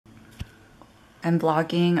I'm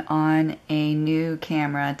vlogging on a new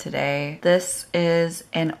camera today. This is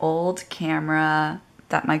an old camera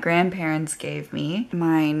that my grandparents gave me.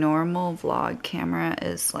 My normal vlog camera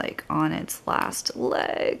is like on its last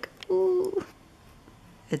leg. Ooh.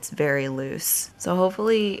 It's very loose. So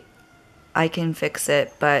hopefully I can fix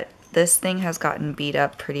it, but this thing has gotten beat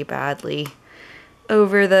up pretty badly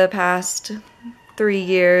over the past 3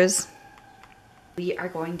 years. We are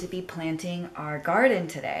going to be planting our garden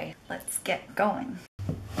today. Let's get going.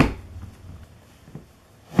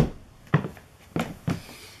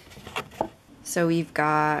 So we've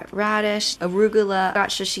got radish, arugula, got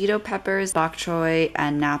shishito peppers, bok choy,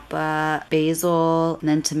 and napa, basil, and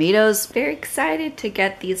then tomatoes. Very excited to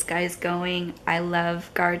get these guys going. I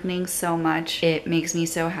love gardening so much. It makes me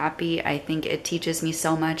so happy. I think it teaches me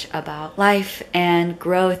so much about life and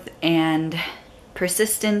growth and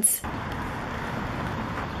persistence.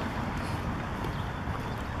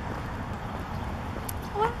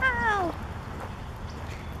 Wow!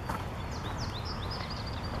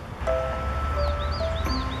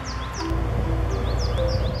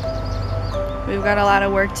 We've got a lot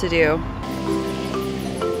of work to do.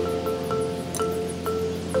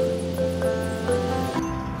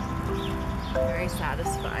 Very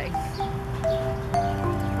satisfying.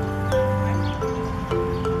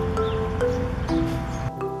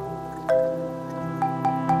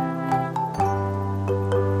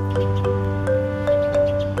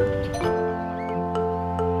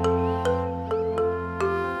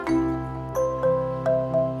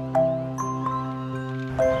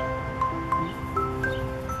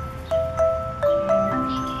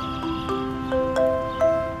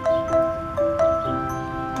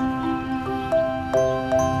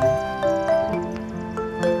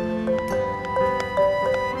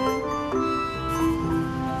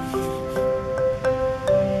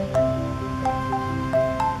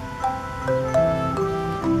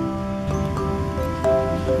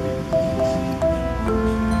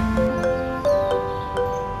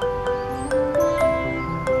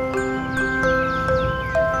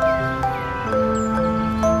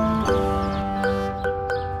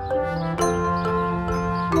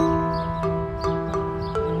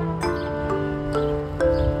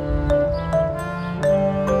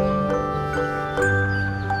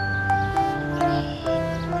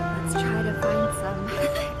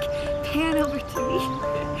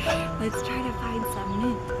 Let's try to find some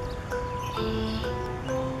mint.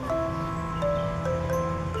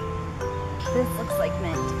 This looks like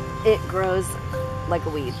mint. It grows like a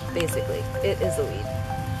weed, basically. It is a weed,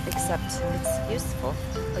 except it's useful.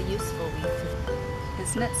 A useful weed.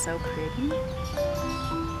 Isn't it so pretty?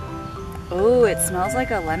 Oh, it smells like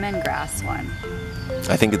a lemongrass one.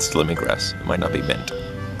 I think it's lemongrass. It might not be mint.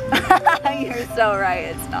 You're so right,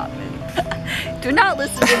 it's not mint. Do not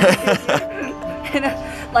listen to me in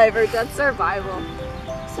a life or death survival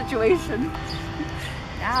situation.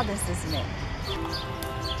 Now this is mint.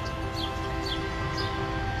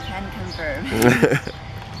 Can confirm.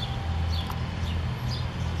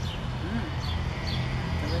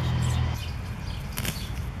 Delicious.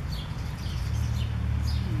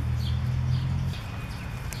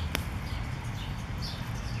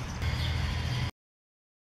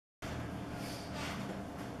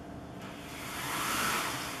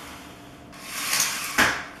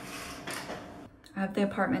 I have the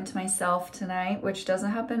apartment to myself tonight, which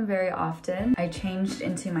doesn't happen very often. I changed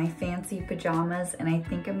into my fancy pajamas and I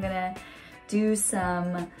think I'm gonna do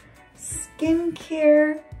some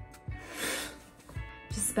skincare.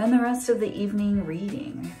 Just spend the rest of the evening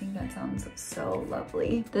reading. I think that sounds so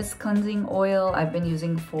lovely. This cleansing oil I've been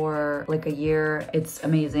using for like a year. It's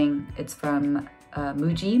amazing. It's from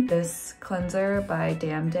Muji. This cleanser by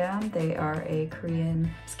Dam Dam. They are a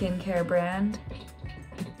Korean skincare brand.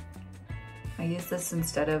 I use this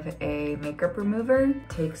instead of a makeup remover.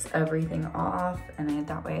 Takes everything off, and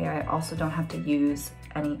that way I also don't have to use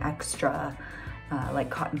any extra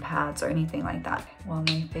like cotton pads or anything like that. While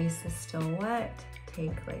my face is still wet,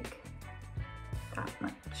 take like that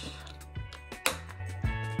much.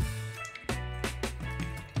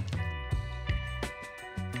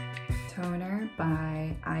 Toner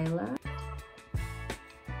by Isla.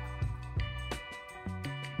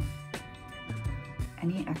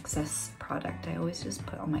 Any excess product I always just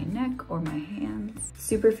put on my neck or my hands.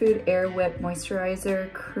 Superfood Air Whip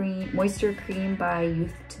Moisturizer Cream, Moisture Cream by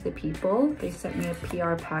Youth to the People. They sent me a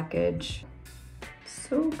PR package.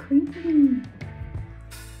 So creamy.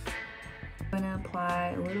 I'm gonna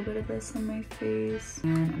apply a little bit of this on my face,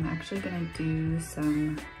 and I'm actually gonna do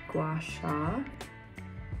some gua sha.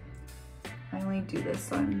 I only do this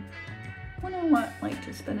when I want like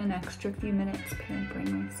to spend an extra few minutes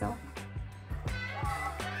pampering myself.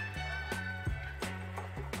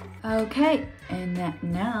 Okay, and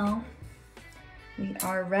now we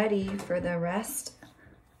are ready for the rest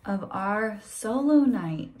of our solo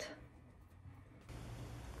night.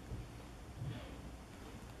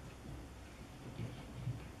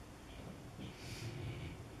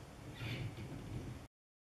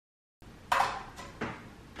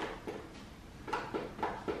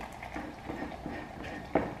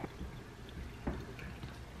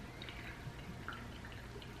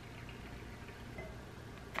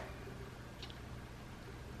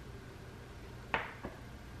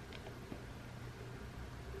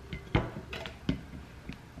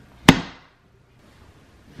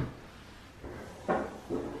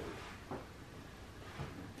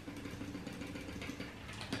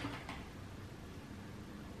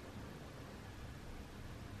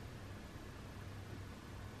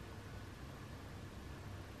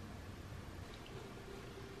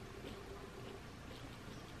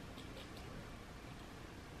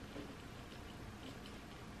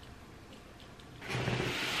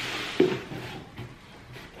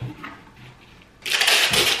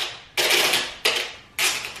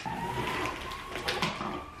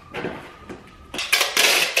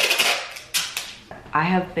 I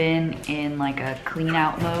have been in like a clean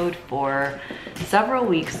out mode for several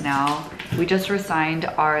weeks now. We just resigned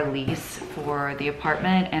our lease for the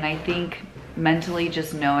apartment, and I think mentally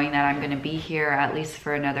just knowing that I'm gonna be here at least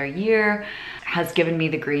for another year has given me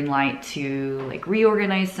the green light to like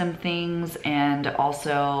reorganize some things and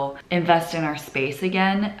also invest in our space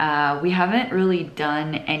again. We haven't really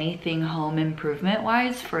done anything home improvement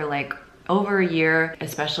wise for like over a year,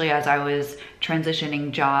 especially as I was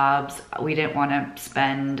transitioning jobs. We didn't want to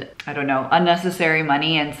spend, I don't know, unnecessary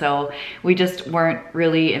money, and so we just weren't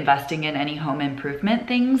really investing in any home improvement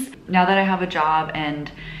things. Now that I have a job and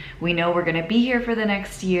we know we're gonna be here for the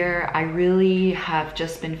next year, I really have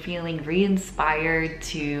just been feeling re-inspired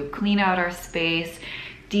to clean out our space,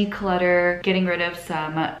 declutter, getting rid of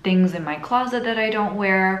some things in my closet that I don't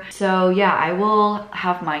wear. So yeah, I will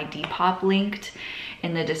have my Depop linked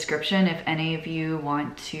in the description if any of you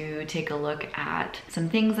want to take a look at some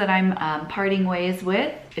things that I'm parting ways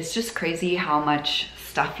with. It's just crazy how much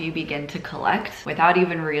stuff you begin to collect without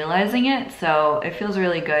even realizing it. So it feels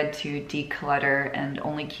really good to declutter and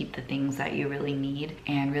only keep the things that you really need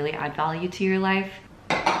and really add value to your life.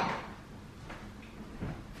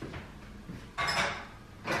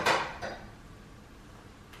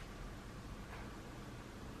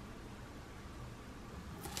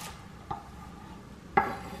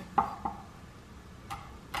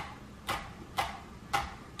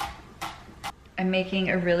 I'm making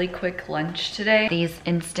a really quick lunch today. These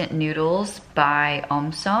instant noodles by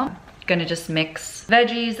Wholesome. Gonna just mix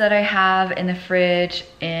veggies that I have in the fridge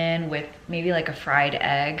in with maybe like a fried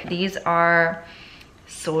egg. These are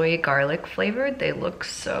soy garlic flavored. They look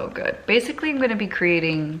so good. Basically, I'm gonna be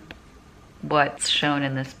creating what's shown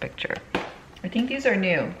in this picture. I think these are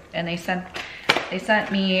new, and they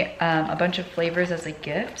sent me a bunch of flavors as a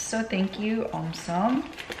gift. So thank you, Wholesome,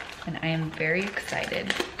 and I am very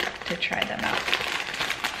excited to try them out.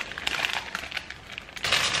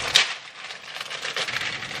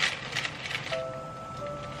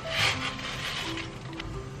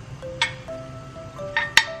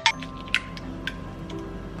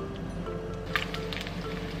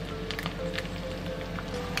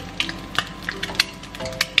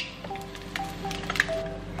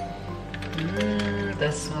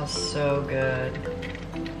 This smells so good.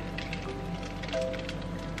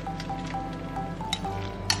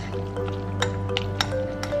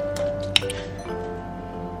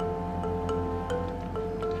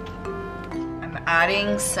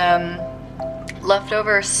 Adding some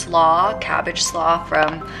leftover slaw, cabbage slaw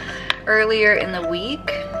from earlier in the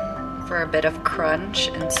week for a bit of crunch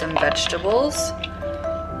and some vegetables.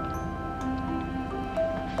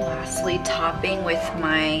 Lastly, topping with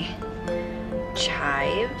my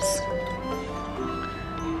chives.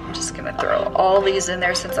 I'm just gonna throw all these in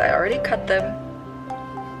there since I already cut them.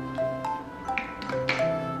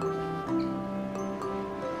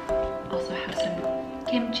 Also have some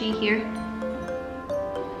kimchi here.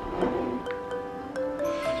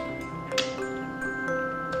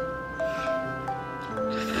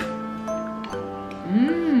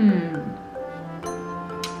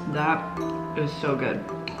 That is so good.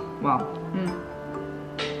 Wow.